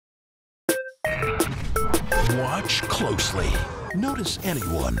Watch closely. Notice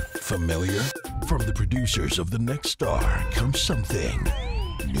anyone familiar? From the producers of The Next Star comes something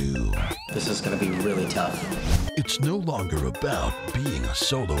new. This is going to be really tough. It's no longer about being a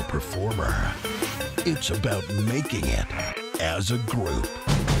solo performer. It's about making it as a group.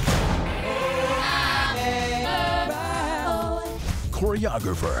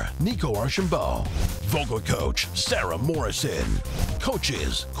 Choreographer Nico Archambault, vocal coach Sarah Morrison,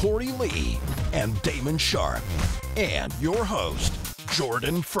 coaches Corey Lee and Damon Sharp, and your host,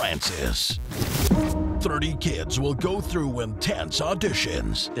 Jordan Francis. 30 kids will go through intense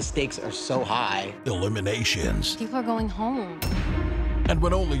auditions. The stakes are so high. Eliminations. People are going home. And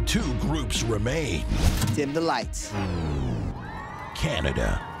when only 2 groups remain, dim the lights.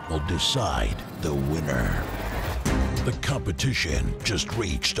 Canada will decide the winner. The competition just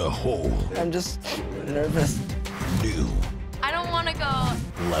reached a whole I'm just nervous. new I don't want to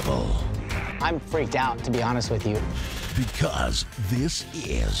go. level. I'm freaked out, to be honest with you. Because this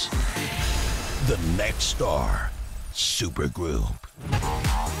is The Next Star Supergroup.